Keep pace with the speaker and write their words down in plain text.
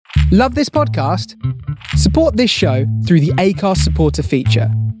Love this podcast? Support this show through the Acast supporter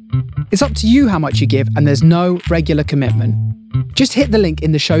feature. It's up to you how much you give, and there's no regular commitment. Just hit the link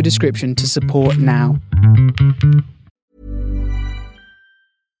in the show description to support now.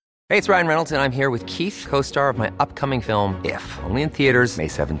 Hey, it's Ryan Reynolds, and I'm here with Keith, co-star of my upcoming film, If, only in theaters May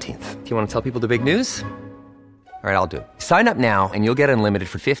 17th. Do you want to tell people the big news? All right, I'll do it. Sign up now and you'll get unlimited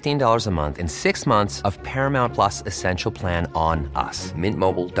for $15 a month and 6 months of Paramount Plus Essential Plan on us.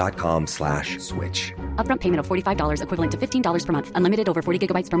 MintMobile.com/switch. Upfront payment of $45 equivalent to $15 per month. Unlimited over 40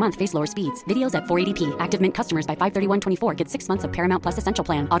 gigabytes per month. Face lower speeds. Videos at 480p. Active Mint customers by 531.24 get 6 months of Paramount Plus Essential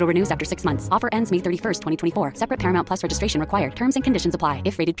Plan. Auto renews after 6 months. Offer ends May 31st, 2024. Separate Paramount Plus registration required. Terms and conditions apply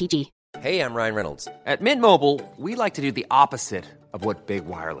if rated PG. Hey, I'm Ryan Reynolds. At Mint Mobile, we like to do the opposite of what Big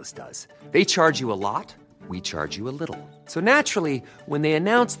Wireless does. They charge you a lot. We charge you a little. So naturally, when they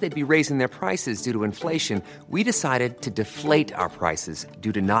announced they'd be raising their prices due to inflation, we decided to deflate our prices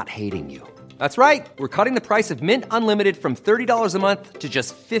due to not hating you. That's right. We're cutting the price of Mint Unlimited from $30 a month to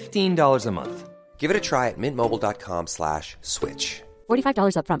just $15 a month. Give it a try at mintmobile.com/switch.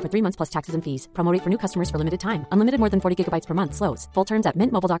 $45 upfront for 3 months plus taxes and fees. Promo rate for new customers for limited time. Unlimited more than 40 gigabytes per month. Slows full terms at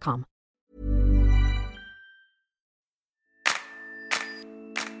mintmobile.com.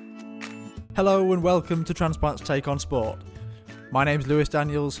 Hello and welcome to Transplant's Take on Sport. My name's Lewis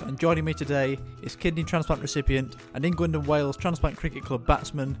Daniels, and joining me today is kidney transplant recipient and England and Wales Transplant Cricket Club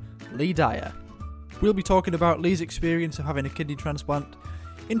batsman Lee Dyer. We'll be talking about Lee's experience of having a kidney transplant,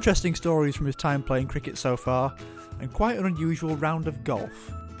 interesting stories from his time playing cricket so far, and quite an unusual round of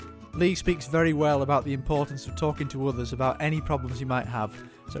golf. Lee speaks very well about the importance of talking to others about any problems you might have,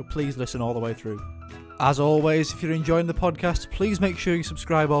 so please listen all the way through. As always, if you're enjoying the podcast, please make sure you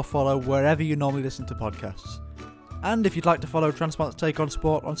subscribe or follow wherever you normally listen to podcasts. And if you'd like to follow Transplant's Take on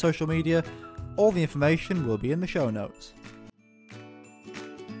Sport on social media, all the information will be in the show notes.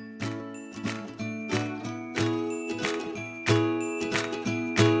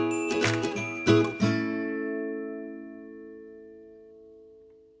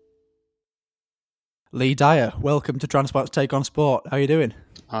 Lee Dyer, welcome to Transplant's Take on Sport. How are you doing?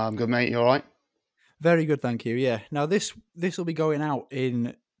 I'm good, mate. You all right? Very good, thank you. Yeah. Now this will be going out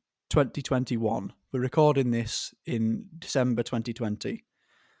in 2021. We're recording this in December 2020.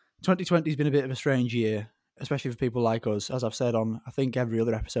 2020 has been a bit of a strange year, especially for people like us. As I've said on, I think, every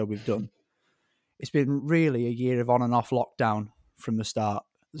other episode we've done, it's been really a year of on and off lockdown from the start.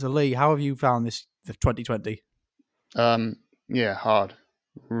 So Lee, how have you found this 2020? Yeah, hard.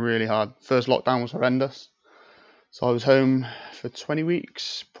 Really hard. First lockdown was horrendous. So I was home for 20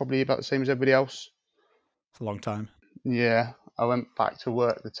 weeks, probably about the same as everybody else. It's a long time. Yeah, I went back to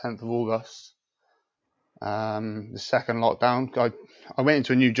work the 10th of August. The second lockdown, I went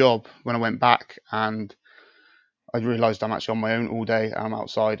into a new job when I went back, and I realised I'm actually on my own all day. I'm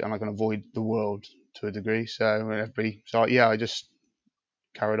outside and I can avoid the world to a degree. I just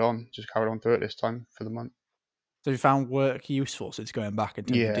carried on through it this time for the month. So you found work useful since going back in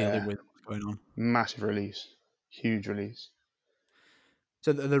terms of dealing with what's going on? Massive release. Huge release.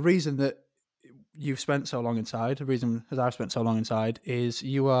 So the reason that you've spent so long inside, the reason that I've spent so long inside, is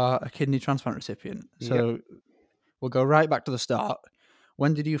you are a kidney transplant recipient. So We'll go right back to the start.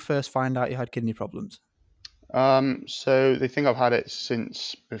 When did you first find out you had kidney problems? So they think I've had it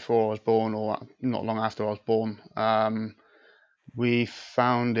since before I was born, or not long after I was born. We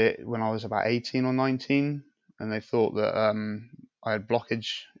found it when I was about 18 or 19, and they thought that I had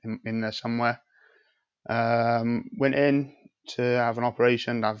blockage in there somewhere. Went in to have an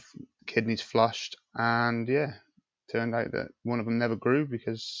operation, have kidneys flushed, and turned out that one of them never grew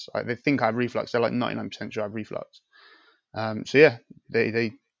because they think I have reflux. They're like 99% sure I have reflux.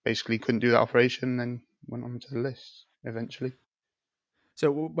 They basically couldn't do that operation, and then went on to the list eventually.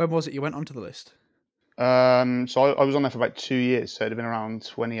 So when was it you went onto the list? So I was on there for about 2 years, so it'd have been around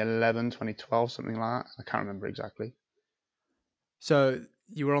 2011, 2012, something like that. I can't remember exactly. So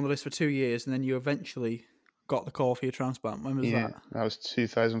you were on the list for 2 years, and then you eventually got the call for your transplant. When was that? That was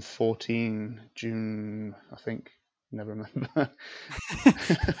 2014, June, I think. Never remember.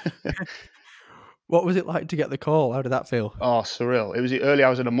 What was it like to get the call? How did that feel? Oh, surreal. It was the early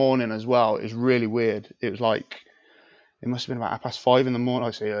hours of the morning as well. It was really weird. It was like, it must have been about 5:30 in the morning.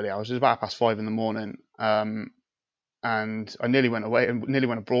 I say early hours. It was about 5:30 in the morning. And I nearly went away and nearly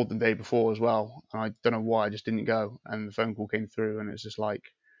went abroad the day before as well. And I don't know why, I just didn't go. And the phone call came through, and it's just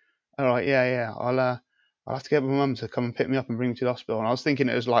like, all right, I'll have to get my mum to come and pick me up and bring me to the hospital. And I was thinking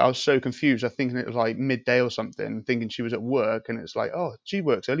it was like, I was so confused. I was thinking it was like midday or something, thinking she was at work. And it's like, oh, she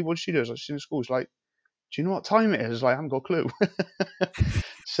works early. What does she do? I was like, she's in school. It's like, do you know what time it is? Like, I haven't got a clue.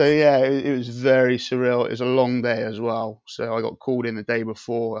 So yeah, it was very surreal. It was a long day as well. So I got called in the day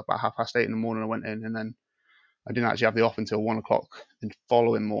before about 8:30 in the morning. I went in, and then I didn't actually have the off until 1 o'clock the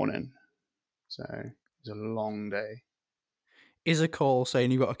following morning. So it was a long day. Is a call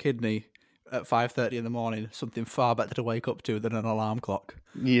saying you've got a kidney at 5:30 in the morning something far better to wake up to than an alarm clock?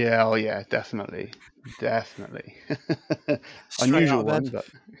 Yeah, oh yeah, definitely. Straight out Unusual of one, bed. but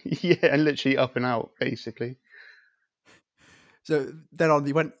yeah, literally up and out, basically. So then on,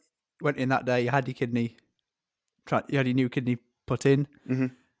 you went in that day. You had your kidney. You had your new kidney put in. Hmm.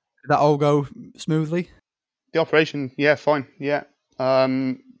 Did that all go smoothly? The operation, yeah, fine, yeah.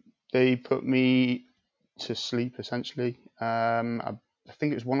 They put me to sleep essentially. I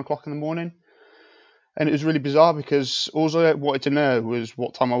think it was 1 o'clock in the morning, and it was really bizarre because all I wanted to know was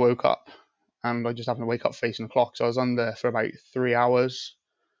what time I woke up, and I just happened to wake up facing the clock. So I was under for about 3 hours.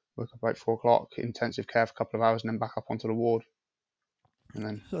 Woke up about 4 o'clock, intensive care for a couple of hours, and then back up onto the ward, and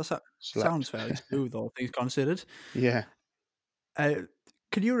then So that sounds slept. fairly smooth, all things considered. Yeah. Can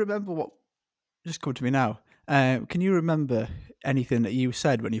you remember what just come to me now? Can you remember anything that you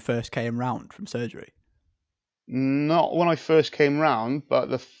said when you first came round from surgery? Not when I first came round,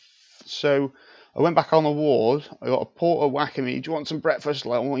 but so I went back on the ward. I got a porter whacking me. Do you want some breakfast?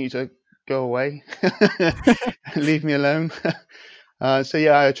 Like, I want you to go away, leave me alone. So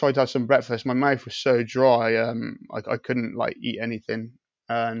yeah, I tried to have some breakfast. My mouth was so dry, I couldn't like eat anything.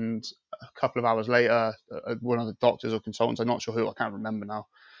 And a couple of hours later, one of the doctors or consultants, I'm not sure who, I can't remember now,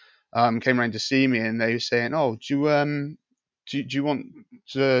 came around to see me, and they were saying, "Oh, do you want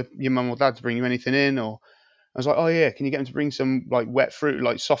your mum or dad to bring you anything in?" Or I was like, "Oh yeah, can you get them to bring some like wet fruit,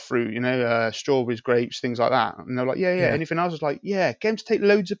 like soft fruit, strawberries, grapes, things like that?" And they're like, "Yeah, yeah." Yeah. Anything else? I was like, "Yeah, get them to take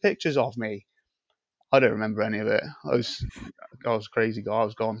loads of pictures of me." I don't remember any of it. I was a crazy guy. I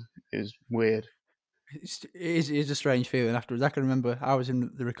was gone. It was weird. It is a strange feeling afterwards. I can remember I was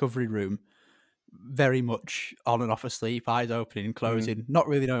in the recovery room, very much on and off asleep, eyes opening and closing, not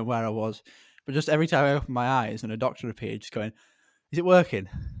really knowing where I was. But just every time I opened my eyes and a doctor appeared, just going, "Is it working?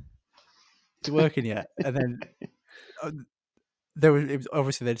 Is it working yet?" And then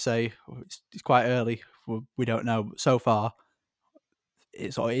obviously they'd say, it's quite early, we don't know. But so far,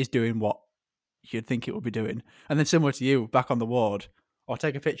 it is doing what you'd think it would be doing. And then similar to you, back on the ward, or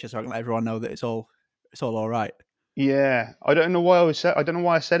take a picture so I can let everyone know that it's all right. Yeah, I don't know why I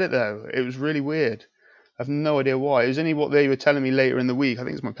said it though. It was really weird. I have no idea why. It was only what they were telling me later in the week. I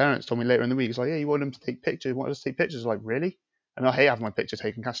think it's my parents told me later in the week. It's like, yeah, you want them to take pictures. You want us to take pictures? I'm like, really? And I hate having my picture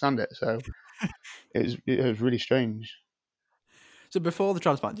taken. Can't stand it. So it was really strange. So before the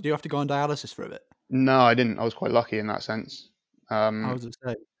transplant, did you have to go on dialysis for a bit? No, I didn't. I was quite lucky in that sense. I was going to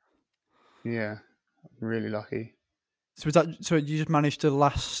say. Yeah, really lucky. So you just managed to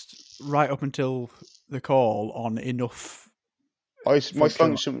last right up until the call on enough? My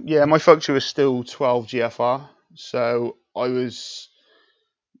function was still 12 GFR. So I was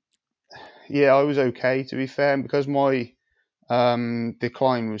okay, to be fair. And because my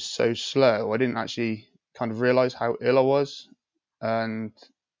decline was so slow, I didn't actually kind of realize how ill I was. And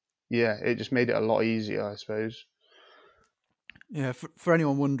yeah, it just made it a lot easier, I suppose. Yeah, for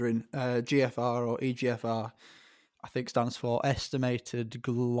anyone wondering, GFR or EGFR, I think stands for estimated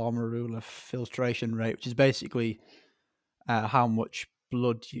glomerular filtration rate, which is basically how much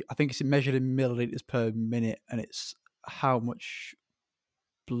blood I think it's measured in milliliters per minute, and it's how much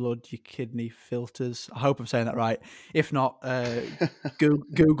blood your kidney filters. I hope I'm saying that right. If not,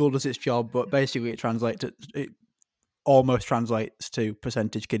 Google does its job, but basically it almost translates to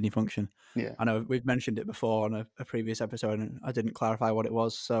percentage kidney function. Yeah. I know we've mentioned it before on a previous episode, and I didn't clarify what it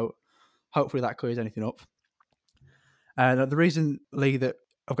was, so hopefully that clears anything up. And the reason, Lee, that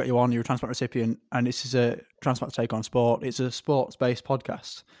I've got you on, you're a transplant recipient, and this is a Transplant Take on Sport. It's a sports-based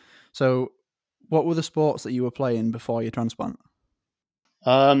podcast. So what were the sports that you were playing before your transplant?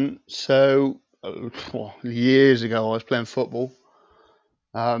 Years ago, I was playing football.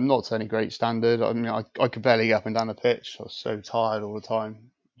 Not to any great standard. I mean, I could barely get up and down the pitch. I was so tired all the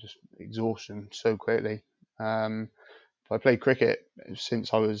time, just exhaustion so quickly. But I played cricket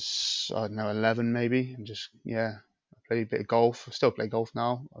since I was, I don't know, 11 maybe, and just I played a bit of golf. I still play golf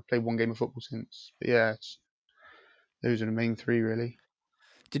now. I've played one game of football since. But yeah, those are the main three really.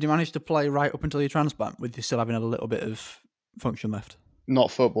 Did you manage to play right up until your transplant, with you still having a little bit of function left?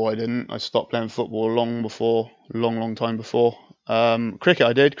 Not football, I didn't. I stopped playing football long time before. Cricket,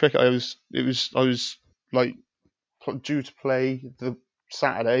 I did. Cricket, I was like due to play the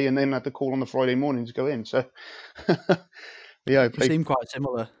Saturday, and then had to call on the Friday morning to go in. So yeah, I played. You seem quite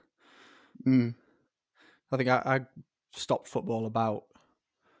similar. Mm. I think I stopped football about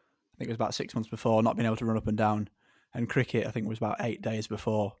 6 months before, not being able to run up and down. and cricket I think was about 8 days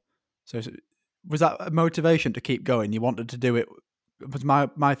before. So was that a motivation to keep going? You wanted to do it? Because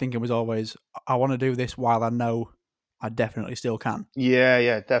my thinking was always, I want to do this while I know I definitely still can.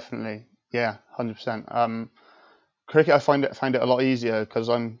 Yeah, definitely. Yeah, 100%. Cricket, I find it a lot easier because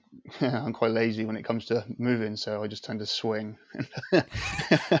I'm I'm quite lazy when it comes to moving, so I just tend to swing.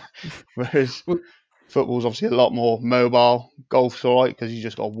 Whereas Well, football's obviously a lot more mobile. Golf's all right because you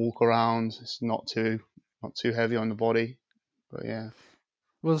just got to walk around. It's not too heavy on the body. But yeah.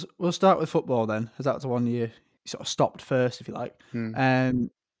 we'll start with football then, as that's the one you sort of stopped first, if you like. Hmm.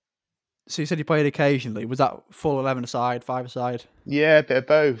 So you said you played occasionally. Was that full 11 aside, 5 aside? Yeah, a bit of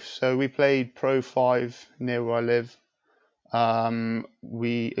both. So we played Pro 5 near where I live. I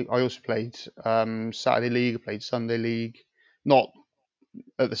also played Saturday League, I played Sunday League. Not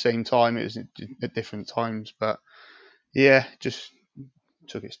at the same time, it was at different times, but yeah, just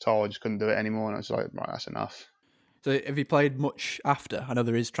took its toll. I just couldn't do it anymore, and I was like, right, that's enough. So have you played much after? I know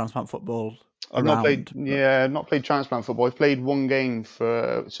there is transplant football I've not played, around. yeah, I've not played transplant football. I've played one game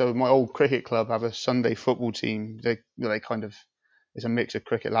so my old cricket club have a Sunday football team. They kind of, it's a mix of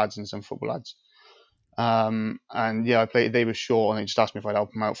cricket lads and some football lads. And yeah, I played. They were short, and they just asked me if I'd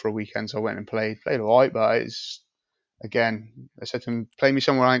help them out for a weekend. So I went and played all right. But it's again, I said to them, play me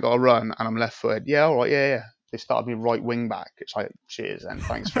somewhere I ain't got to run, and I'm left footed. Yeah, all right, yeah. They started me right wing back. It's like, cheers, and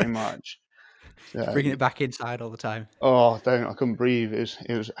thanks very much. So, Bringing it back inside all the time. oh, I couldn't breathe. It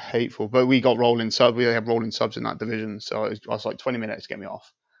was hateful. But we got rolling sub. We had rolling subs in that division, so I was like 20 minutes to get me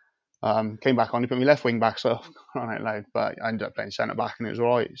off. Came back on. He put me left wing back, so crying out loud. But I ended up playing centre back, and it was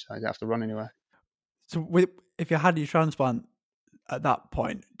all right. So I didn't have to run anywhere. So if you had your transplant at that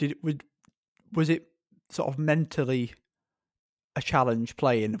point, was it sort of mentally a challenge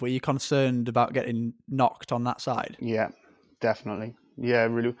playing? Were you concerned about getting knocked on that side? Yeah, definitely. Yeah,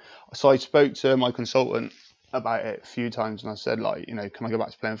 really. So I spoke to my consultant about it a few times, and I said, like, can I go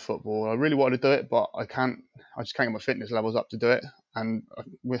back to playing football? I really wanted to do it, but I can't. I just can't get my fitness levels up to do it. And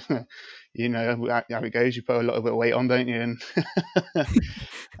with, how it goes, you put a little bit of weight on, don't you? And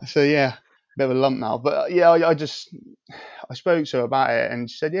so yeah, bit of a lump now. But yeah, I spoke to her about it, and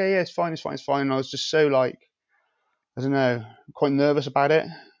she said, yeah, it's fine, it's fine, it's fine. And I was just so like, I don't know, quite nervous about it,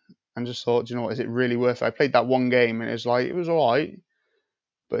 and just thought, do you know what, is it really worth it? I played that one game, and it was all right,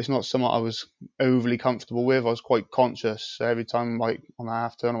 but it's not something I was overly comfortable with. I was quite conscious. So every time, like on the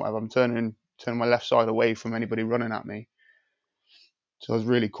half turn or whatever, I'm turning my left side away from anybody running at me. So I was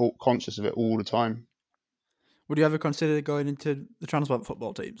really conscious of it all the time. Would you ever consider going into the transplant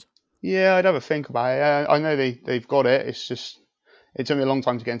football teams? Yeah, I'd have a think about it. I know they've got it. It's just it took me a long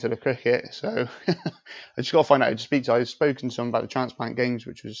time to get into the cricket, so I just got to find out who to speak to. I've spoken to them about the transplant games,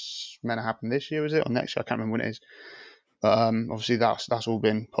 which was meant to happen this year, was it, or next year? I can't remember when it is. But obviously that's all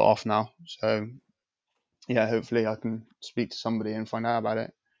been put off now. So yeah, hopefully I can speak to somebody and find out about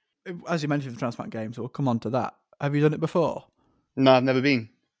it. As you mentioned, the transplant games, we'll come on to that. Have you done it before? No, I've never been.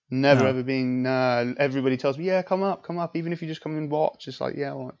 Never No. ever been. Everybody tells me, yeah, come up. Even if you just come and watch, it's like,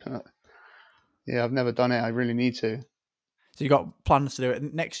 yeah, all right. Yeah, I've never done it. I really need to. So you got plans to do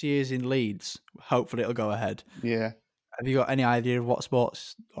it. Next year's in Leeds. Hopefully it'll go ahead. Yeah. Have you got any idea of what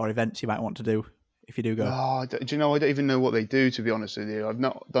sports or events you might want to do if you do go? Oh, do you know? I don't even know what they do, to be honest with you. I've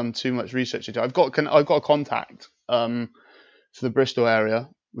not done too much research into it. I've got a contact for the Bristol area,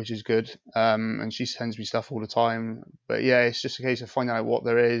 which is good, and she sends me stuff all the time. But yeah, it's just a case of finding out what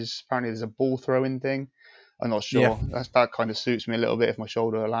there is. Apparently, there's a ball throwing thing. I'm not sure. Yeah. That kind of suits me a little bit if my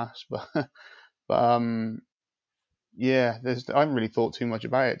shoulder lasts, but yeah, I haven't really thought too much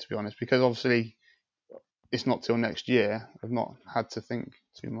about it, to be honest, because obviously it's not till next year. I've not had to think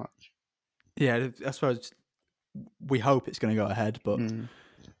too much. Yeah, I suppose we hope it's going to go ahead, but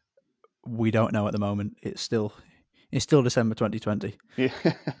we don't know at the moment. It's still December 2020. Yeah.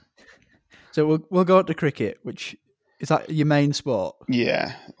 So we'll go to cricket, which is that your main sport?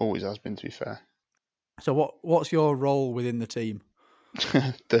 Yeah, always has been, to be fair. So what's your role within the team?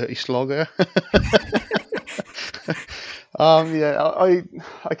 Dirty slogger. Yeah,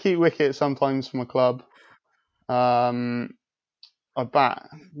 I keep wicket sometimes for my club. I bat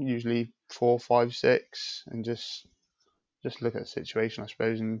usually 4, 5, 6, and just look at the situation, I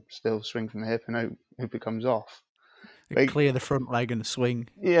suppose, and still swing from the hip and hope it comes off. Clear the front leg and swing.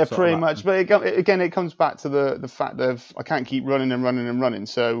 Yeah, pretty much. But it comes back to the fact that I can't keep running and running and running.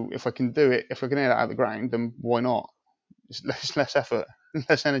 So if I can do it, if I can hit it out of the ground, then why not? It's less effort,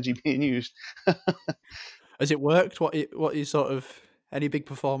 less energy being used. Has it worked? What you sort of any big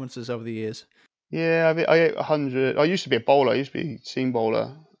performances over the years? Yeah, I hit 100. I used to be a bowler. I used to be a seam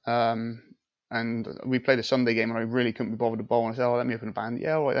bowler. And we played a Sunday game, and I really couldn't be bothered to bowl. And I said, "Oh, let me open a band."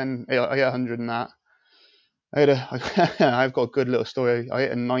 Yeah, all right then. I hit 100 in that. I've got a good little story. I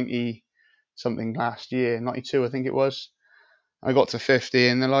hit a 90 something last year, 92 I think it was. I got to 50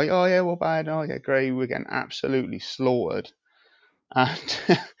 and they're like, oh yeah, well bad. Oh yeah, great. We're getting absolutely slaughtered. And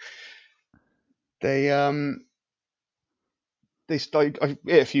they started, I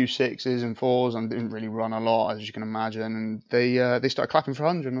hit a few sixes and fours and didn't really run a lot, as you can imagine. And they started clapping for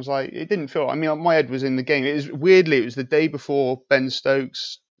 100. And I was like, it didn't feel, I mean, my head was in the game. It was the day before Ben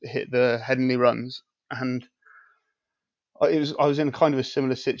Stokes hit the Headingley runs. And I was in a kind of a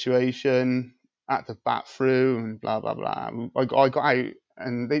similar situation, had to bat through and blah, blah, blah. I got out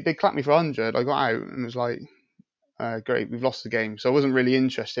and they clapped me for 100. I got out and was like, great, we've lost the game. So I wasn't really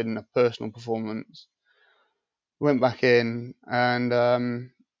interested in a personal performance. Went back in and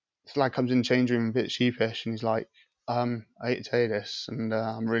this lad comes in the change room a bit sheepish and he's like, I hate to tell you this and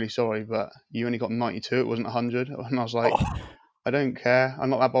I'm really sorry, but you only got 92, it wasn't 100. And I was like, I don't care, I'm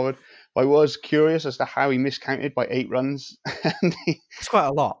not that bothered. But I was curious as to how he miscounted by 8 runs. It's quite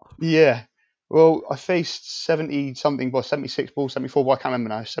a lot. Yeah. Well, I faced 70 something balls, 76 balls, 74 balls, I can't remember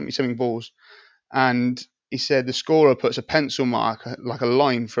now, 70 something balls. And he said the scorer puts a pencil mark, like a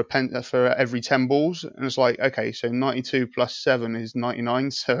line for every 10 balls. And it's like, okay, so 92 plus 7 is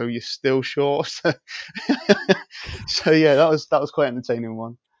 99, so you're still short. So yeah, that was quite an entertaining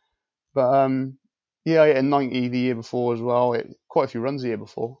one. But yeah, I hit a 90 the year before as well. I hit quite a few runs the year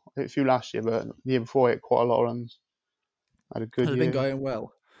before. I hit a few last year, but the year before I hit quite a lot of runs. I had a good year. Has it been going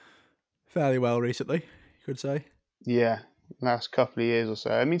well? Fairly well recently, you could say. Yeah, last couple of years or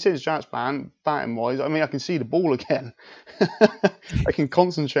so. I mean, since Jack's batting wise, I mean, I can see the ball again. I can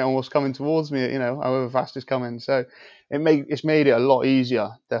concentrate on what's coming towards me, however fast it's coming. So it's made it a lot easier,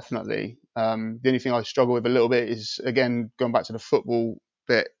 definitely. The only thing I struggle with a little bit is, again, going back to the football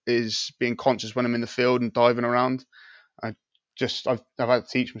bit, is being conscious when I'm in the field and diving around. I've had to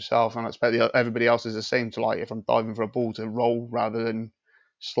teach myself, and I expect everybody else is the same, to, like, if I'm diving for a ball, to roll rather than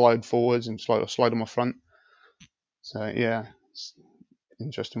slide forwards and slide on my front. So yeah, it's an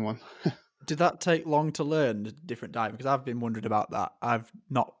interesting one. Did that take long to learn the different diving? Because I've been wondering about that. I've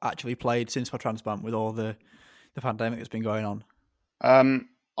not actually played since my transplant with all the pandemic that's been going on.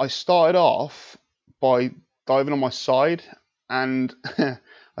 I started off by diving on my side, and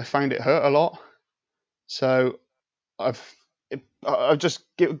I found it hurt a lot. So I've just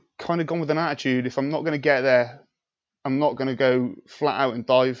kind of gone with an attitude: if I'm not going to get there, I'm not going to go flat out and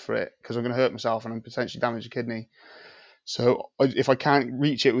dive for it, because I'm going to hurt myself and I'm potentially damage a kidney. So if I can't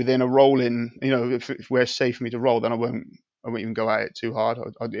reach it within a rolling, if where it's safe for me to roll, then I won't even go at it too hard.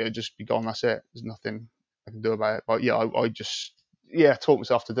 It'll just be gone. That's it. There's nothing I can do about it. But yeah, I just taught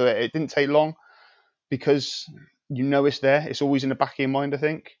myself to do it. It didn't take long, because it's there. It's always in the back of your mind, I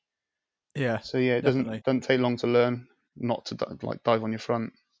think. Yeah. So yeah, it doesn't take long to learn not to dive on your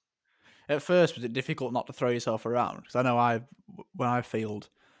front. At first, was it difficult not to throw yourself around? Because I know when I field,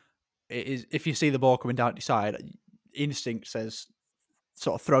 it is, if you see the ball coming down your side, instinct says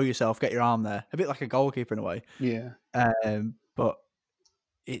sort of throw yourself, get your arm there, a bit like a goalkeeper in a way. Yeah. But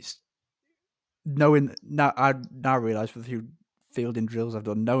it's knowing now. I now realise with a few fielding drills I've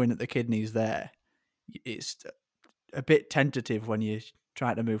done, knowing that the kidney's there, it's a bit tentative when you're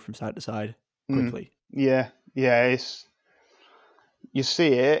trying to move from side to side quickly. Yeah. It's, you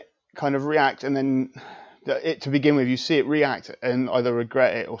see it kind of react, and then to begin with, you see it react and either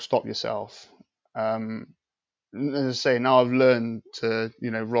regret it or stop yourself. As I say, now I've learned to,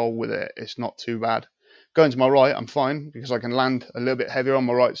 roll with it. It's not too bad. Going to my right, I'm fine, because I can land a little bit heavier on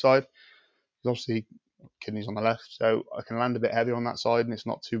my right side. Because obviously, kidney's on the left, so I can land a bit heavier on that side, and it's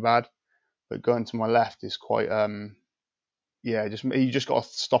not too bad. But going to my left is quite, you just got to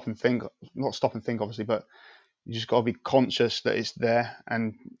stop and think. Not stop and think, obviously, but you just got to be conscious that it's there.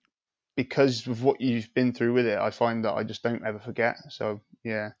 And because of what you've been through with it, I find that I just don't ever forget. So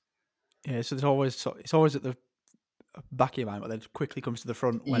yeah. Yeah, so it's always at the back of your mind, but then it quickly comes to the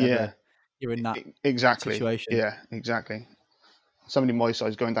front whenever you're in that situation. Yeah, exactly. Somebody my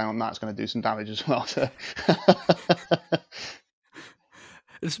size going down on that's going to do some damage as well. So.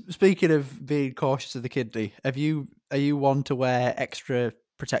 Speaking of being cautious of the kidney, are you one to wear extra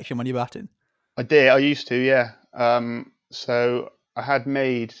protection when you're batting? I did. I used to, yeah. So I had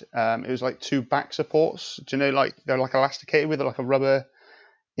made it was like 2 back supports. Do you know, like they're like elasticated with like a rubber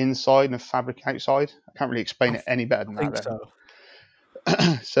inside and a fabric outside. I can't really explain it any better than that. So.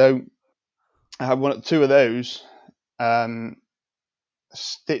 So I had 2 of those,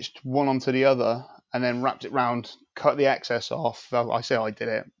 stitched one onto the other, and then wrapped it round, cut the excess off. Well, I say I did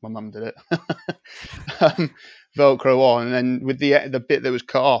it. My mum did it. Velcro on, and then with the bit that was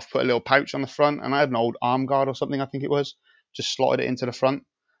cut off, put a little pouch on the front, and I had an old arm guard or something, I think it was, just slotted it into the front.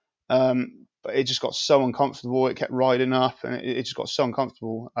 but it just got so uncomfortable. It kept riding up, and it just got so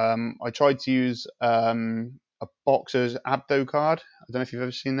uncomfortable. I tried to use a boxer's abdo guard. I don't know if you've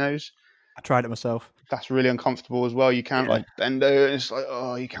ever seen those. I tried it myself. That's really uncomfortable as well. You can't like bend over, and it's like,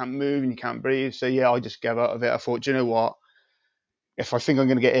 oh, you can't move and you can't breathe. So yeah, I just gave out of it. I thought, do you know what? If I think I'm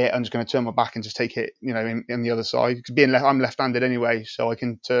going to get hit, I'm just going to turn my back and just take it, in the other side. Because I'm left-handed anyway, so I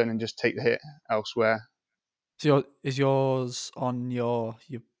can turn and just take the hit elsewhere. So is yours on your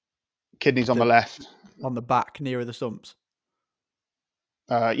kidneys on the left, on the back nearer the stumps?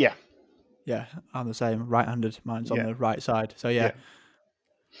 Yeah. Yeah, I'm the same. Right-handed. Mine's on the right side. So yeah.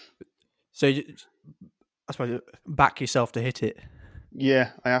 So I suppose back yourself to hit it. Yeah,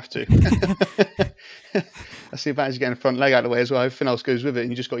 I have to. That's the advantage of getting the front leg out of the way as well. Everything else goes with it, and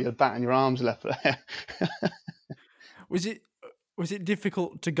you just got your back and your arms left there. Was it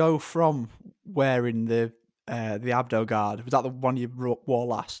difficult to go from wearing the abdo guard? Was that the one you wore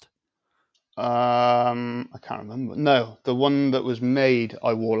last? I can't remember. No, the one that was made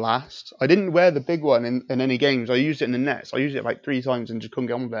I wore last. I didn't wear the big one in any games. I used it in the nets. I used it like 3 times and just couldn't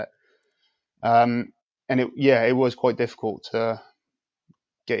get on with it. And it was quite difficult to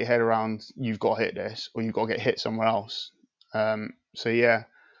get your head around. You've got to hit this, or you've got to get hit somewhere else. So yeah,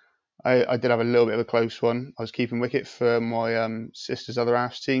 I did have a little bit of a close one. I was keeping wicket for my sister's other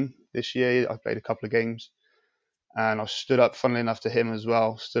half's team this year. I played a couple of games, and I stood up, funnily enough, to him as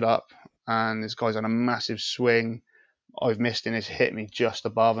well. Stood up, and this guy's on a massive swing. I've missed and it's hit me just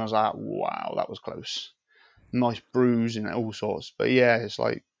above, and I was like, wow, that was close. Nice bruise and all sorts. But yeah, it's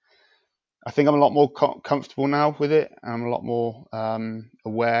like, I think I'm a lot more comfortable now with it, and I'm a lot more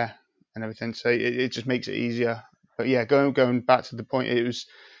aware and everything. So it just makes it easier. But yeah, going back to the point, it was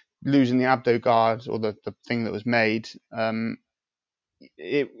losing the abdo guard, or the thing that was made.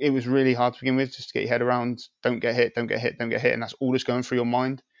 It was really hard to begin with, just to get your head around. Don't get hit, and that's all that's going through your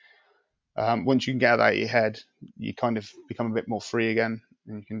mind. Once you can get that out of your head, you kind of become a bit more free again,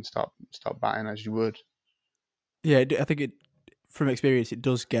 and you can start batting as you would. Yeah, I think from experience, it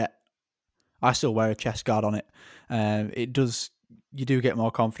does get. I still wear a chest guard on it. It does. You do get more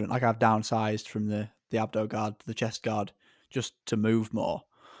confident. Like, I've downsized from the abdo guard to the chest guard just to move more.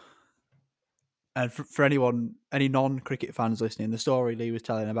 And for any non-cricket fans listening, the story Lee was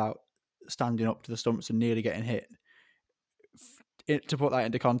telling about standing up to the stumps and nearly getting hit. To put that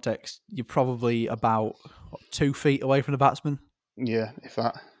into context, you're probably about 2 feet away from the batsman. Yeah, if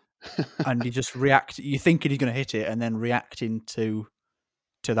that. And you just react. You're thinking he's going to hit it, and then reacting to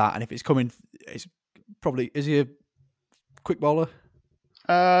that. And if it's coming, it's probably, is he a quick bowler?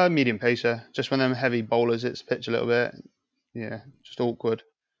 Medium pacer. Just when them heavy bowlers, it's pitch a little bit. Yeah, just awkward.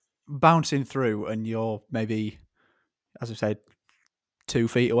 Bouncing through, and you're maybe, as I said, 2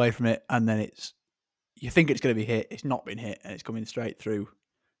 feet away from it, and then you think it's going to be hit, it's not been hit, and it's coming straight through.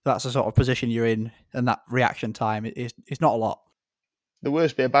 That's the sort of position you're in, and that reaction time it's not a lot. The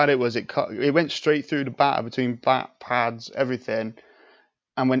worst bit about it was it went straight through the batter, between bat, pads, everything,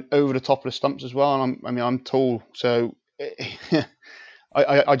 and went over the top of the stumps as well. And I'm tall, so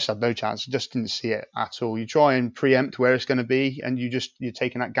I just had no chance. I just didn't see it at all. You try and preempt where it's going to be, and you're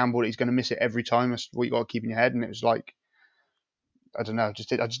taking that gamble that he's going to miss it every time. That's what you got to keep in your head. And it was like, I don't know, I just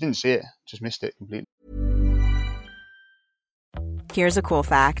didn't see it. Just missed it completely. Here's a cool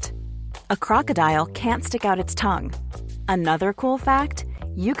fact: a crocodile can't stick out its tongue. Another cool fact: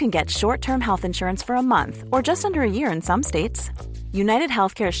 you can get short-term health insurance for a month or just under a year in some states. United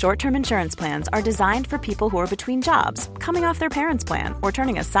Healthcare short-term insurance plans are designed for people who are between jobs, coming off their parents' plan, or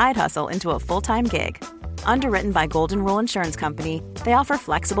turning a side hustle into a full-time gig. Underwritten by Golden Rule Insurance Company, they offer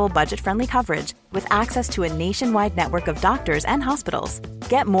flexible, budget-friendly coverage with access to a nationwide network of doctors and hospitals.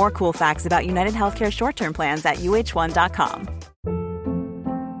 Get more cool facts about United Healthcare short-term plans at uh1.com.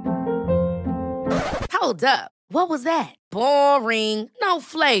 Hold up. What was that? Boring. No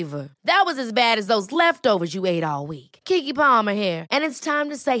flavor. That was as bad as those leftovers you ate all week. Keke Palmer here, and it's time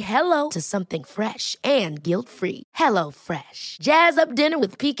to say hello to something fresh and guilt-free. HelloFresh. Jazz up dinner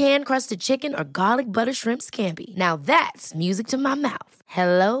with pecan-crusted chicken or garlic butter shrimp scampi. Now that's music to my mouth.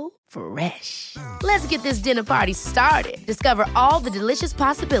 HelloFresh. Let's get this dinner party started. Discover all the delicious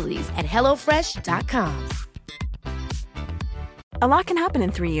possibilities at HelloFresh.com. A lot can happen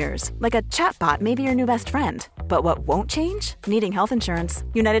in 3 years, like a chatbot may be your new best friend. But what won't change? Needing health insurance.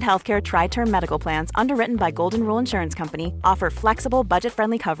 United Healthcare Tri-Term Medical Plans, underwritten by Golden Rule Insurance Company, offer flexible,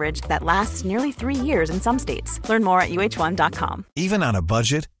 budget-friendly coverage that lasts nearly 3 years in some states. Learn more at uh1.com. Even on a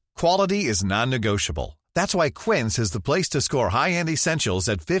budget, quality is non-negotiable. That's why Quince is the place to score high-end essentials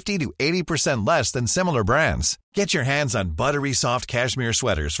at 50 to 80% less than similar brands. Get your hands on buttery soft cashmere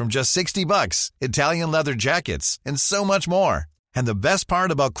sweaters from just $60, Italian leather jackets, and so much more. And the best part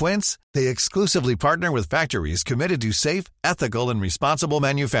about Quince, they exclusively partner with factories committed to safe, ethical, and responsible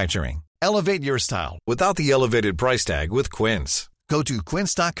manufacturing. Elevate your style without the elevated price tag with Quince. Go to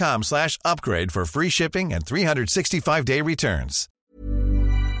quince.com/upgrade for free shipping and 365-day returns.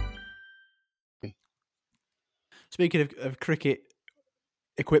 Speaking of cricket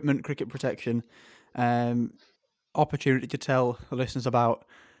equipment, cricket protection, opportunity to tell the listeners about,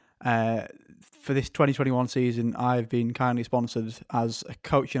 for this 2021 season, I've been kindly sponsored as a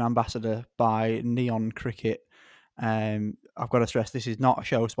coaching ambassador by Neon Cricket. I've got to stress, this is not a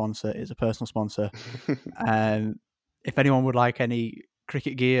show sponsor, it's a personal sponsor. If anyone would like any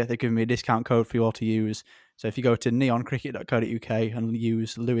cricket gear, they've given me a discount code for you all to use. So if you go to neoncricket.co.uk and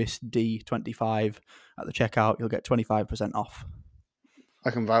use LewisD25 at the checkout, you'll get 25% off. I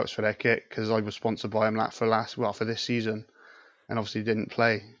can vouch for their kit because I was sponsored by them for this season, and obviously didn't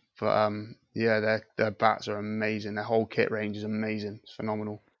play. But yeah, their bats are amazing. Their whole kit range is amazing. It's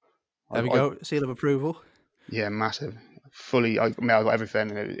phenomenal. There we go. Seal of approval. Yeah, massive. Fully, I've got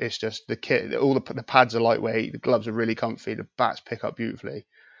everything. It's just the kit. All the pads are lightweight. The gloves are really comfy. The bats pick up beautifully.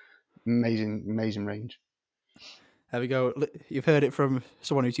 Amazing range. There we go. You've heard it from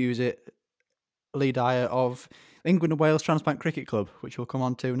someone who's used it. Lee Dyer of England and Wales Transplant Cricket Club, which we'll come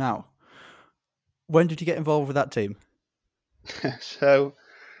on to now. When did you get involved with that team? So,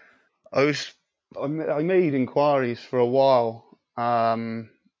 I made inquiries for a while.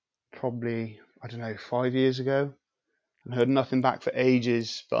 Probably, I don't know, 5 years ago. I heard nothing back for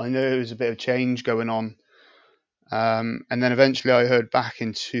ages, but I knew there was a bit of change going on. And then eventually I heard back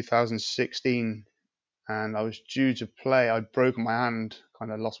in 2016, and I was due to play. I'd broken my hand,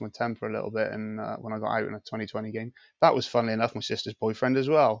 kind of lost my temper a little bit, and when I got out in a 2020 game, that was funnily enough my sister's boyfriend as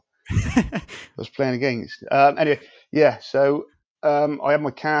well. I was playing against. Anyway, yeah. So I had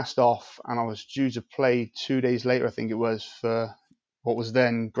my cast off, and I was due to play 2 days later, I think it was, for what was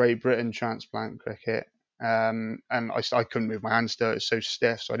then Great Britain transplant cricket. And I couldn't move my hand still; it was so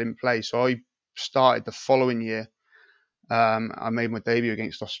stiff, so I didn't play. So I started the following year. I made my debut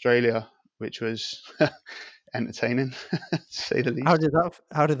against Australia, which was entertaining, to say the least.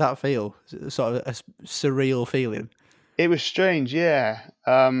 How did that feel? Sort of a surreal feeling. It was strange, yeah.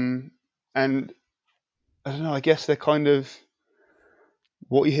 And I don't know. I guess they're kind of,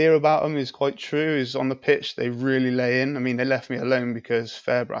 what you hear about them is quite true. Is on the pitch they really lay in. I mean, they left me alone because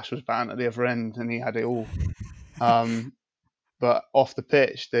Fairbrass was batting at the other end and he had it all. But off the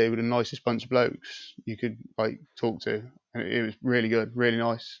pitch, they were the nicest bunch of blokes you could talk to. And it was really good, really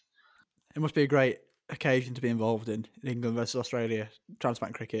nice. It must be a great occasion to be involved in England versus Australia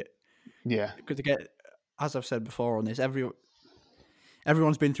transplant cricket. Yeah. Because to get, as I've said before on this,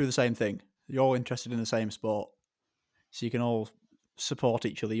 everyone's been through the same thing. You're all interested in the same sport. So you can all support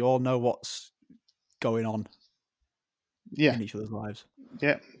each other. You all know what's going on in each other's lives.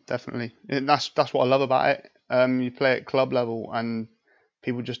 Yeah, definitely. And that's what I love about it. You play at club level and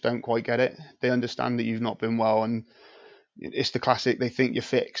people just don't quite get it. They understand that you've not been well, and it's the classic, they think you're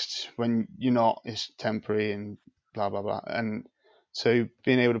fixed when you're not. It's temporary and blah, blah, blah. And so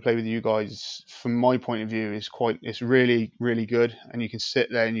being able to play with you guys, from my point of view, it's really, really good. And you can sit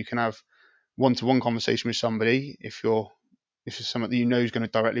there and you can have one-to-one conversation with somebody if it's something that you know is going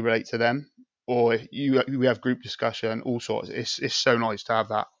to directly relate to them, or we have group discussion, all sorts. It's so nice to have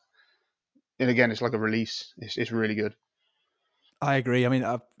that. And again, it's like a release. It's really good. I agree. I mean,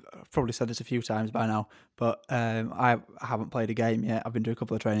 I've probably said this a few times by now, but I haven't played a game yet. I've been doing a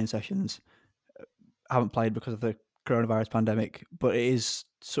couple of training sessions. I haven't played because of the coronavirus pandemic, but it is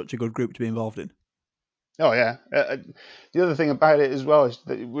such a good group to be involved in. Oh, yeah. The other thing about it as well is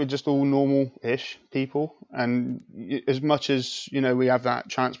that we're just all normal-ish people. And as much as, we have that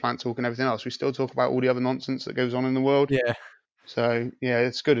transplant talk and everything else, we still talk about all the other nonsense that goes on in the world. Yeah. So, yeah,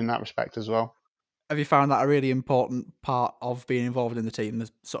 it's good in that respect as well. Have you found that a really important part of being involved in the team, the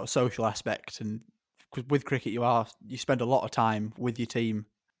sort of social aspect? And cause with cricket, you spend a lot of time with your team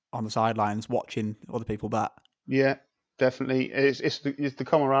on the sidelines watching other people bat. Yeah, definitely. It's the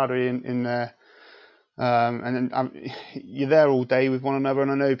camaraderie in there. And then you're there all day with one another,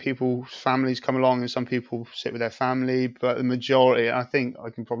 and I know people's families come along and some people sit with their family, but the majority, I think I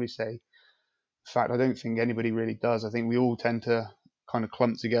can probably say, in fact, I don't think anybody really does. I think we all tend to kind of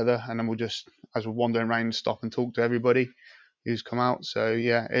clump together, and then we'll just, as we're wandering around, stop and talk to everybody who's come out. So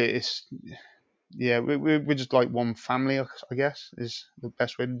yeah, we're just like one family, I guess, is the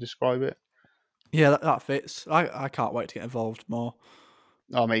best way to describe it. Yeah, that fits. I can't wait to get involved more.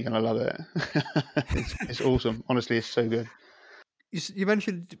 Oh, mate, you're going to love it. It's awesome. Honestly, it's so good. You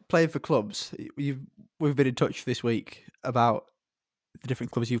mentioned playing for clubs. We've been in touch this week about the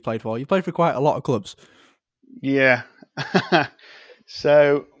different clubs you've played for. You've played for quite a lot of clubs. Yeah.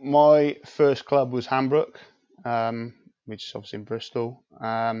 So my first club was Hambrook, which is obviously in Bristol.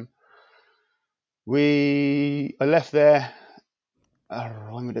 I left there.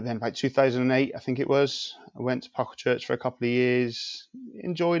 When would it have been? About 2008, I think it was. I went to Church for a couple of years,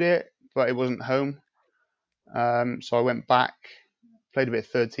 enjoyed it, but it wasn't home. So I went back, played a bit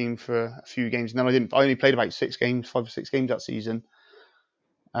of third team for a few games, and then I only played about 5 or 6 games that season,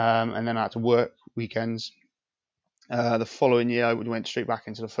 and then I had to work weekends. The following year, I went straight back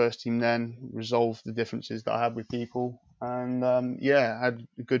into the first team. Then resolved the differences that I had with people, and I had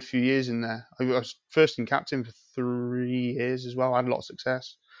a good few years in there. I was first team captain for 3 years as well. I had a lot of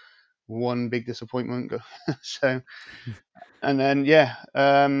success. One big disappointment. So, and then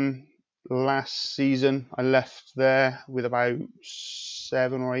last season I left there with about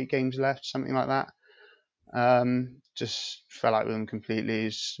 7 or 8 games left, something like that. Just fell out with them completely.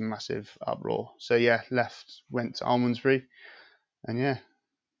 It's a massive uproar. So left, went to Almondsbury, and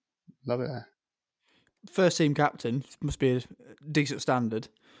love it there. First team captain must be a decent standard,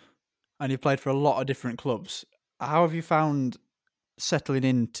 and you've played for a lot of different clubs. How have you found settling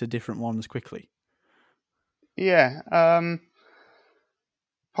into different ones quickly?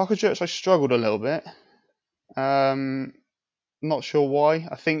 Parker Church, I struggled a little bit. Not sure why.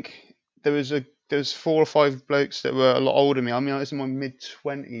 I think there was 4 or 5 blokes that were a lot older than me. I mean, I was in my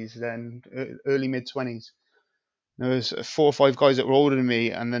mid-20s then, early mid-20s. There was 4 or 5 guys that were older than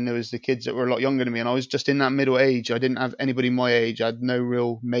me, and then there was the kids that were a lot younger than me, and I was just in that middle age. I didn't have anybody my age. I had no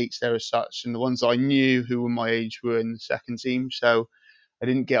real mates there as such, and the ones that I knew who were my age were in the second team, so I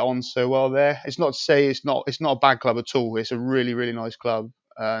didn't get on so well there. It's not to say it's not a bad club at all. It's a really, really nice club,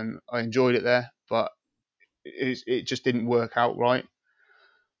 and I enjoyed it there, but it just didn't work out right.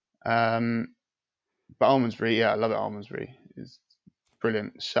 But Almondsbury, I love it. Almondsbury is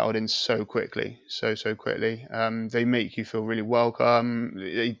brilliant. Settled in so quickly, so quickly. They make you feel really welcome.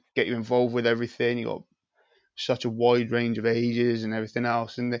 They get you involved with everything. You got such a wide range of ages and everything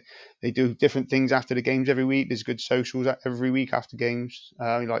else, and they do different things after the games every week. There's good socials every week after games.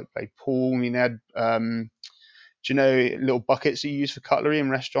 We like play pool. I mean, they had do you know little buckets that you use for cutlery in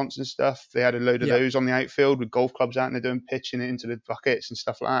restaurants and stuff? They had a load of those on the outfield with golf clubs out, and they're doing pitching it into the buckets and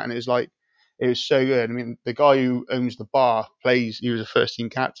stuff like that. And it was so good. I mean, the guy who owns the bar he was a first team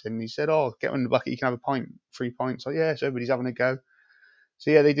captain. He said, "Oh, get in the bucket, you can have a pint, 3 pints." Like, so everybody's having a go.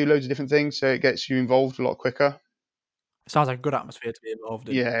 So they do loads of different things, so it gets you involved a lot quicker. Sounds like a good atmosphere to be involved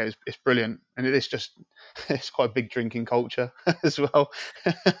in. Yeah, it's brilliant, and it's quite a big drinking culture as well,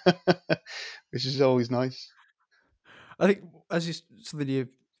 which is always nice. I think, something you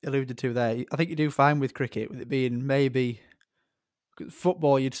alluded to there, I think you do fine with cricket, with it being maybe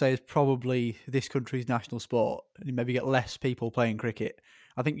football. You'd say is probably this country's national sport, and you maybe get less people playing cricket.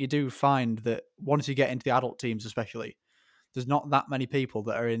 I think you do find that once you get into the adult teams, especially, there's not that many people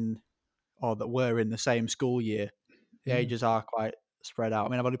that are in or that were in the same school year. The ages are quite spread out. I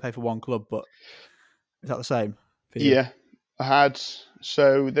mean, I've only played for one club, but is that the same for you? Yeah, I had.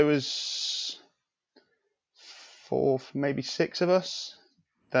 So there was 4, maybe 6 of us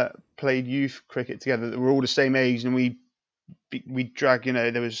that played youth cricket together that were all the same age, and we drag.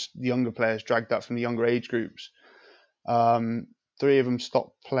 There was the younger players dragged up from the younger age groups. 3 of them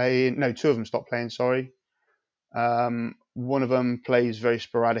stopped playing. No, 2 of them stopped playing. Sorry. One of them plays very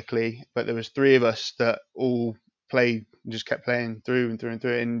sporadically, but there was 3 of us that all played and just kept playing through and through and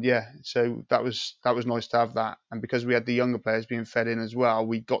through. And so that was nice to have that. And because we had the younger players being fed in as well,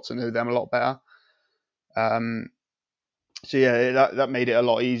 we got to know them a lot better. That made it a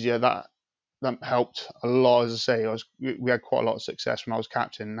lot easier. That helped a lot. As I say, we had quite a lot of success when I was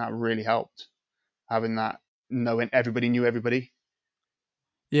captain, and that really helped, having that, knowing everybody knew everybody.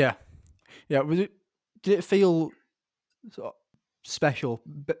 Yeah. Did it feel sort of special,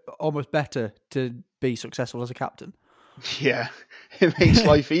 almost better to be successful as a captain? Yeah, it makes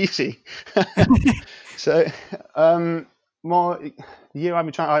life easy. So, the year I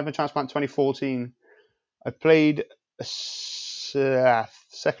had my transplant, 2014, I played a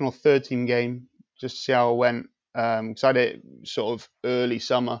second or third team game just to see how it went, because I had it sort of early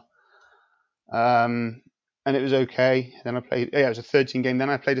summer, and it was okay. Then I played, it was a third team game. Then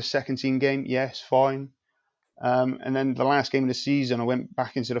I played a second team game. Yes, fine. And then the last game of the season, I went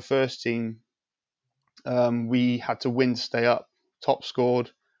back into the first team. We had to win to stay up. Top scored,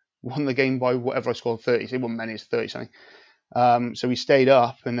 won the game by whatever I scored, 30. So it wasn't many, it's 30 something. So we stayed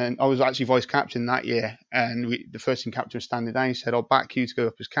up, and then I was actually vice captain that year. And the first team captain was standing down. He said, "I'll back you to go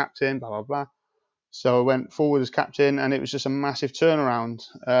up as captain, blah, blah, blah." So I went forward as captain, and it was just a massive turnaround.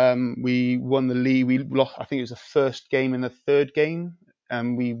 We won the league. We lost, I think it was the first game and the third game,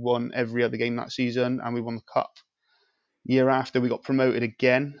 and we won every other game that season, and we won the cup. Year after, we got promoted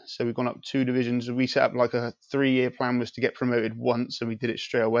again, so we've gone up 2 divisions. We set up like a 3-year plan was to get promoted once, and we did it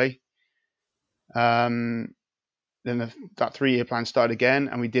straight away. Then that 3-year plan started again,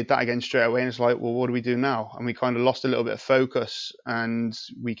 and we did that again straight away. And it's like, well, what do we do now? And we kind of lost a little bit of focus, and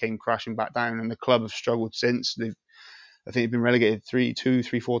we came crashing back down. And the club have struggled since. I think they've been relegated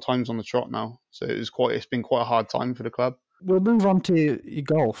 4 times on the trot now. So it's been quite a hard time for the club. We'll move on to your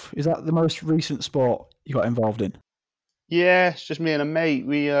golf. Is that the most recent sport you got involved in? Yeah, it's just me and a mate.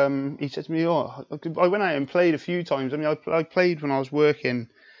 He said to me, "Oh, I went out and played a few times. I mean, I played when I was working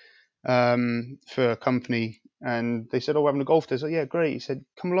for a company, and they said, "Oh, we're having a golf day." I was like, "Yeah, great." He said,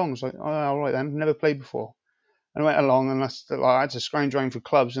 "Come along." I was like, "Oh, all right then." Never played before. And I went along, and I had to scrounge around for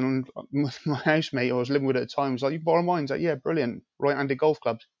clubs. And my housemate I was living with at the time was like, "You borrow mine?" I was like, "Yeah, brilliant. Right-handed golf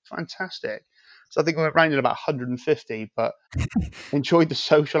clubs, fantastic." So I think I went round at about 150, but enjoyed the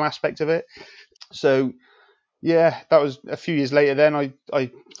social aspect of it. So. Yeah, that was a few years later then. I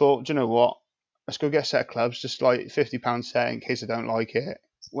thought, do you know what? Let's go get a set of clubs, just like £50 set in case I don't like it.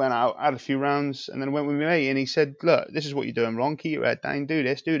 Went out, had a few rounds, and then went with my mate, and he said, "Look, this is what you're doing wrong. Keep your head down, do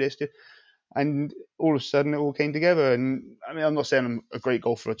this. And all of a sudden it all came together. And I mean, I'm not saying I'm a great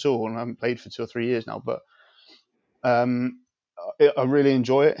golfer at all, and I haven't played for 2 or 3 years now, but I really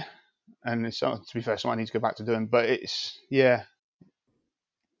enjoy it. And it's, to be fair, something I need to go back to doing. But it's, yeah.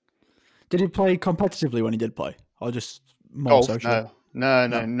 Did he play competitively when he did play, or just more Golf? socially? No,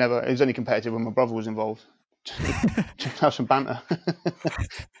 never. It was only competitive when my brother was involved. Just have some banter.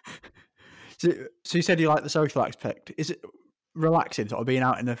 So you said you like the social aspect. Is it relaxing, sort of being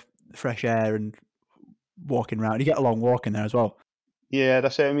out in the fresh air and walking around? You get a long walk in there as well. Yeah,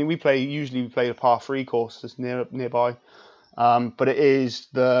 that's it. I mean, we play a par 3 course that's nearby, but it is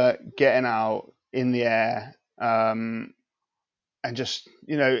the getting out in the air. And just,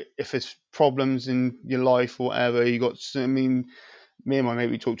 if there's problems in your life or whatever, me and my mate,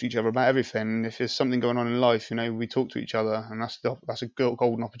 we talk to each other about everything. And if there's something going on in life, we talk to each other, and that's a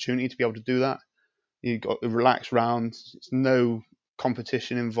golden opportunity to be able to do that. You've got a relaxed round. There's no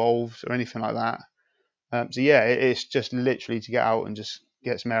competition involved or anything like that. So yeah, it's just literally to get out and just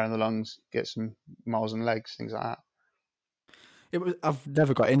get some air in the lungs, get some miles in the legs, things like that. I've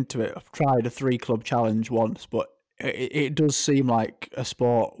never got into it. I've tried a 3-club challenge once, but it does seem like a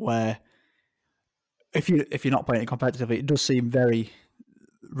sport where if you're not playing it competitively, it does seem very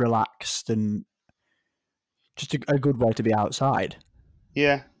relaxed and just a good way to be outside.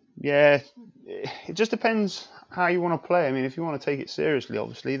 Yeah. It just depends how you want to play. I mean, if you want to take it seriously,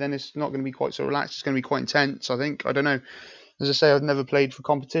 obviously, then it's not going to be quite so relaxed. It's going to be quite intense, I think. I don't know. As I say, I've never played for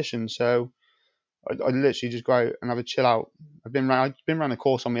competition, so I literally just go out and have a chill out. I've been around the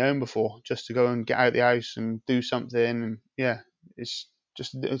course on my own before, just to go and get out of the house and do something. And yeah, it's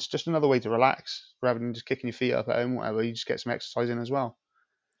just another way to relax rather than just kicking your feet up at home, whatever. You just get some exercise in as well.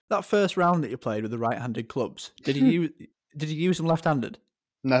 That first round that you played with the right-handed clubs, did you use them left-handed?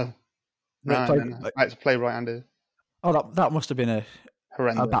 No. I had to play right-handed. Oh, that must have been a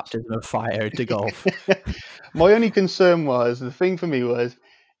baptism of fire to golf. My only concern was, the thing for me was,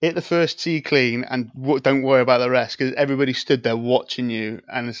 hit the first tee clean and don't worry about the rest, because everybody stood there watching you,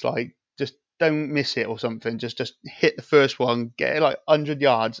 and it's like, just don't miss it or something. Just hit the first one, get it like 100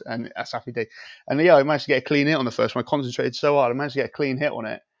 yards, and that's happy day. And yeah, I managed to get a clean hit on the first one. I concentrated so hard, I managed to get a clean hit on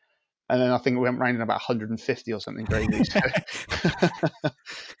it. And then I think we went round in about 150 or something crazy. So.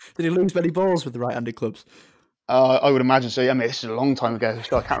 Did he lose many balls with the right-handed clubs? I would imagine so. I mean, this is a long time ago,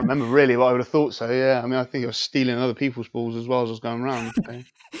 so I can't remember really, but I would have thought so. Yeah, I mean, I think I was stealing other people's balls as well as I was going around.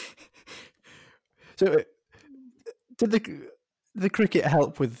 So did the cricket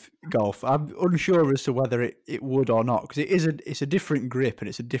help with golf? I'm unsure as to whether it would or not, because it's a different grip and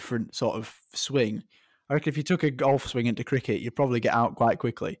it's a different sort of swing. I reckon if you took a golf swing into cricket, you'd probably get out quite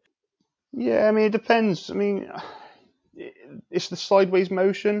quickly. Yeah, I mean, it depends. I mean, it's the sideways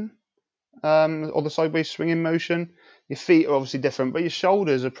motion. Or the sideways swinging motion. Your feet are obviously different, but your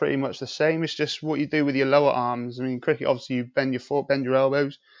shoulders are pretty much the same. It's just what you do with your lower arms. I mean, cricket, obviously, you bend your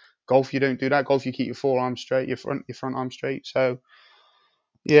elbows. Golf, you don't do that. Golf, you keep your forearms straight, your front arm straight. So,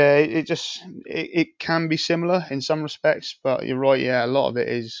 yeah, it can be similar in some respects, but you're right. Yeah, a lot of it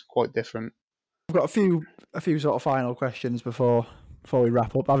is quite different. I've got a few sort of final questions before we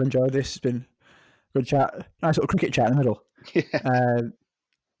wrap up. I've enjoyed this. It's been a good chat. Nice little cricket chat in the middle. Yeah.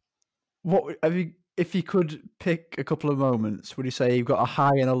 If you could pick a couple of moments, would you say you've got a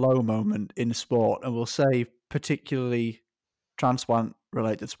high and a low moment in sport, and we'll say particularly transplant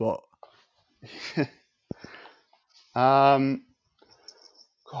related sport? Oh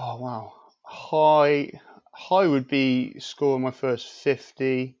wow. High would be scoring my first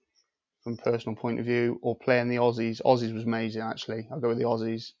 50. from a personal point of view, or playing the Aussies. Aussies was amazing, actually. I'll go with the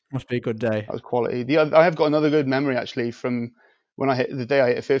Aussies. Must be a good day. That was quality. I have got another good memory, actually, from when the day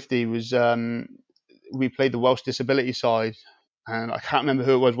I hit 50 was we played the Welsh disability side, and I can't remember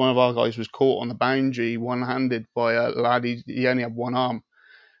who it was. One of our guys was caught on the boundary one-handed by a lad. He only had one arm,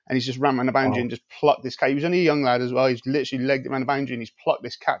 and he's just ran around the boundary and just plucked this catch. He was only a young lad as well. He's literally legged it around the boundary and he's plucked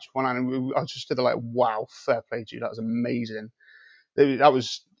this catch with one hand. And I just stood there like, wow, fair play to you. That was amazing. That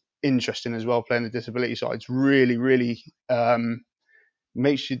was interesting as well, playing the disability side. It's really, really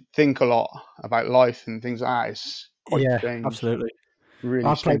makes you think a lot about life and things like that. It's quite strange. Absolutely. Really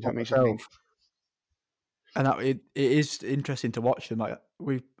I've strange. played myself, and it is interesting to watch them. Like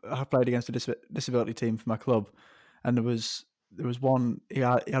I played against a disability team for my club, and there was one. He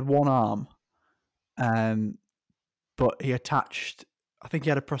had one arm, but he attached. I think he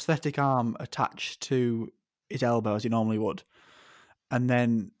had a prosthetic arm attached to his elbow as he normally would, and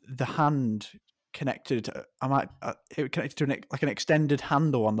then the hand connected. It connected to an extended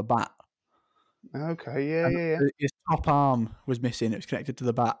handle on the bat. Okay, yeah. His top arm was missing. It was connected to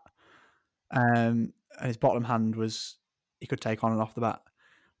the bat, and his bottom hand he could take on and off the bat.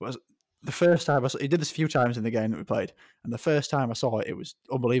 Was the first time he did this a few times in the game that we played, and the first time I saw it, it was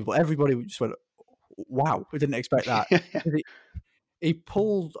unbelievable. Everybody just went, "Wow, we didn't expect that." He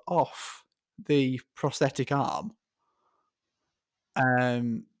pulled off the prosthetic arm,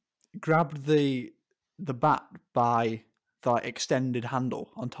 grabbed the bat by the extended handle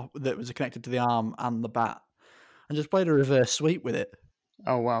on top that was connected to the arm and the bat, and just played a reverse sweep with it.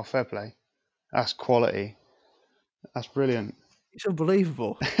 Oh wow, fair play. That's quality. That's brilliant. It's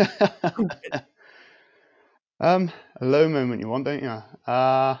unbelievable. A low moment you want, don't you?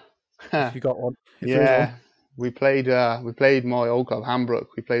 If you got one. Yeah. We played my old club, Hambrook.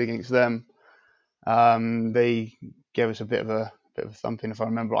 We played against them. They gave us a bit of a thumping, if I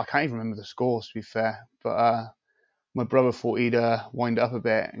remember. I can't even remember the scores, to be fair. But my brother thought he'd wind it up a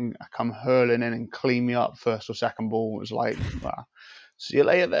bit and come hurling in and clean me up first or second ball. It was like, well, see you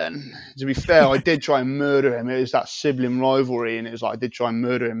later then. To be fair, I did try and murder him. It was that sibling rivalry, and it was like I did try and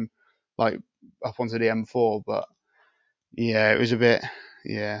murder him, like up onto the M4. But yeah, it was a bit.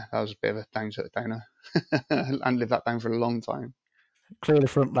 Yeah, that was a bit of a downer. And lived that down for a long time. Clear the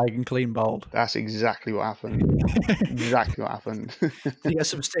front leg and clean bowled. That's exactly what happened. Exactly what happened. You got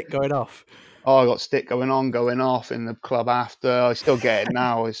some stick going off. Oh, I got stick going off in the club after. I still get it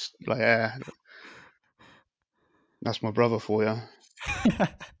now. It's like, yeah, that's my brother for you.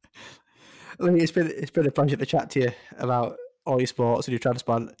 Lee, it's been a pleasure to chat to you about all your sports and your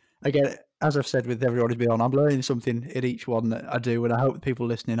transplant. Again, as I've said with everyone who's been on, I'm learning something in each one that I do, and I hope the people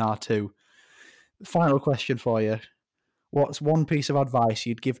listening are too. Final question for you. What's one piece of advice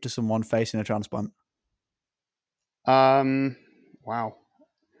you'd give to someone facing a transplant? Wow.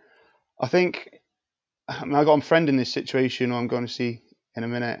 I think I've got a friend in this situation who I'm going to see in a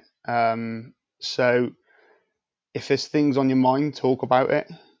minute. So if there's things on your mind, talk about it.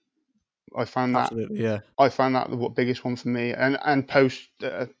 I found that. Absolutely, yeah. I found that the biggest one for me, and post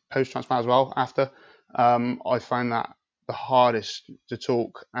transplant as well. After I found that the hardest to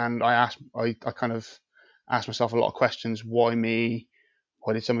talk, and I kind of asked myself a lot of questions. Why me?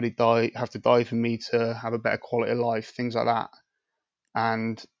 Why did somebody have to die for me to have a better quality of life? Things like that.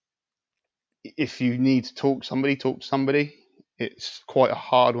 And if you need to talk to somebody. It's quite a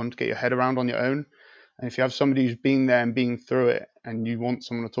hard one to get your head around on your own. And if you have somebody who's been there and been through it, and you want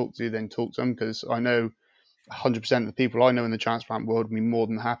someone to talk to, then talk to them, because I know 100% of the people I know in the transplant world would be more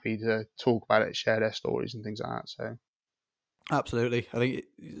than happy to talk about it, share their stories and things like that. So, absolutely, I think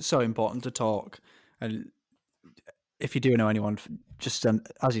it's so important to talk. And if you do know anyone, just send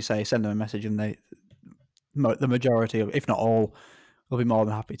them a message, and the majority of, if not all, will be more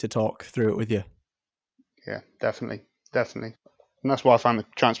than happy to talk through it with you. Yeah, definitely. And that's why I found the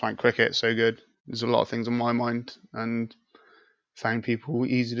transplant cricket so good. There's a lot of things on my mind, and found people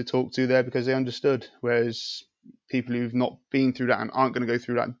easy to talk to there because they understood. Whereas people who've not been through that and aren't going to go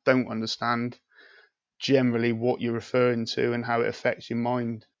through that don't understand generally what you're referring to and how it affects your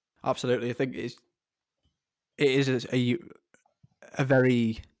mind. Absolutely. I think it is a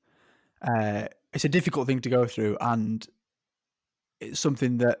very it's a difficult thing to go through, and it's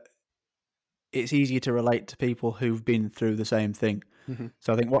something that it's easier to relate to people who've been through the same thing. Mm-hmm.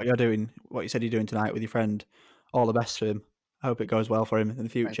 So I think what you said you're doing tonight with your friend, all the best for him. I hope it goes well for him in the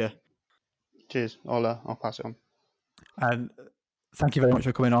future. Cheers. I'll pass it on. And thank you very much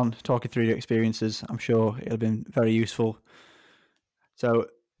for coming on, talking through your experiences. I'm sure it'll have been very useful. So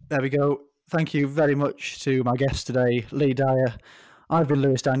there we go. Thank you very much to my guest today, Lee Dyer. I've been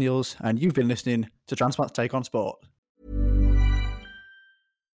Lewis Daniels, and you've been listening to Transplant's Take on Sport.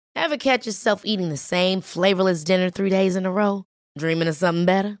 Ever catch yourself eating the same flavorless dinner 3 days in a row? Dreaming of something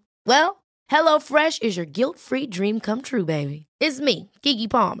better? Well, HelloFresh is your guilt-free dream come true, baby. It's me, Keke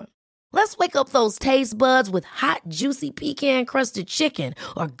Palmer. Let's wake up those taste buds with hot, juicy pecan-crusted chicken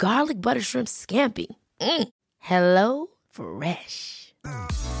or garlic butter shrimp scampi. Hello Fresh.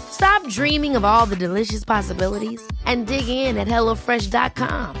 Stop dreaming of all the delicious possibilities and dig in at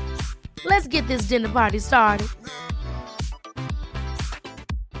HelloFresh.com. Let's get this dinner party started.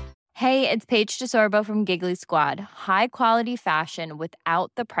 Hey, it's Paige DeSorbo from Giggly Squad. High quality fashion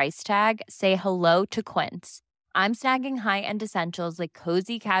without the price tag. Say hello to Quince. I'm snagging high-end essentials like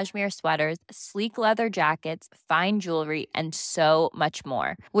cozy cashmere sweaters, sleek leather jackets, fine jewelry, and so much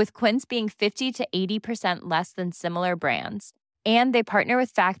more. With Quince being 50 to 80% less than similar brands. And they partner with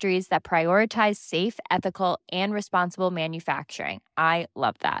factories that prioritize safe, ethical, and responsible manufacturing. I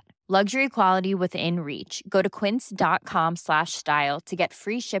love that. Luxury quality within reach. Go to quince.com/style to get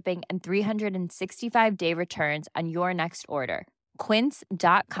free shipping and 365-day returns on your next order.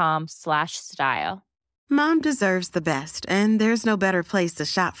 Quince.com/style. Mom deserves the best, and there's no better place to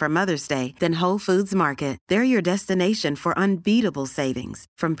shop for Mother's Day than Whole Foods Market. They're your destination for unbeatable savings,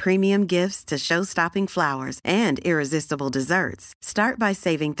 from premium gifts to show-stopping flowers and irresistible desserts. Start by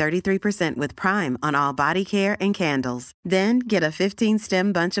saving 33% with Prime on all body care and candles. Then get a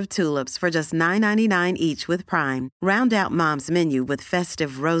 15-stem bunch of tulips for just $9.99 each with Prime. Round out Mom's menu with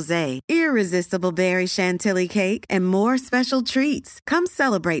festive rosé, irresistible berry chantilly cake, and more special treats. Come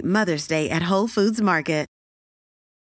celebrate Mother's Day at Whole Foods Market.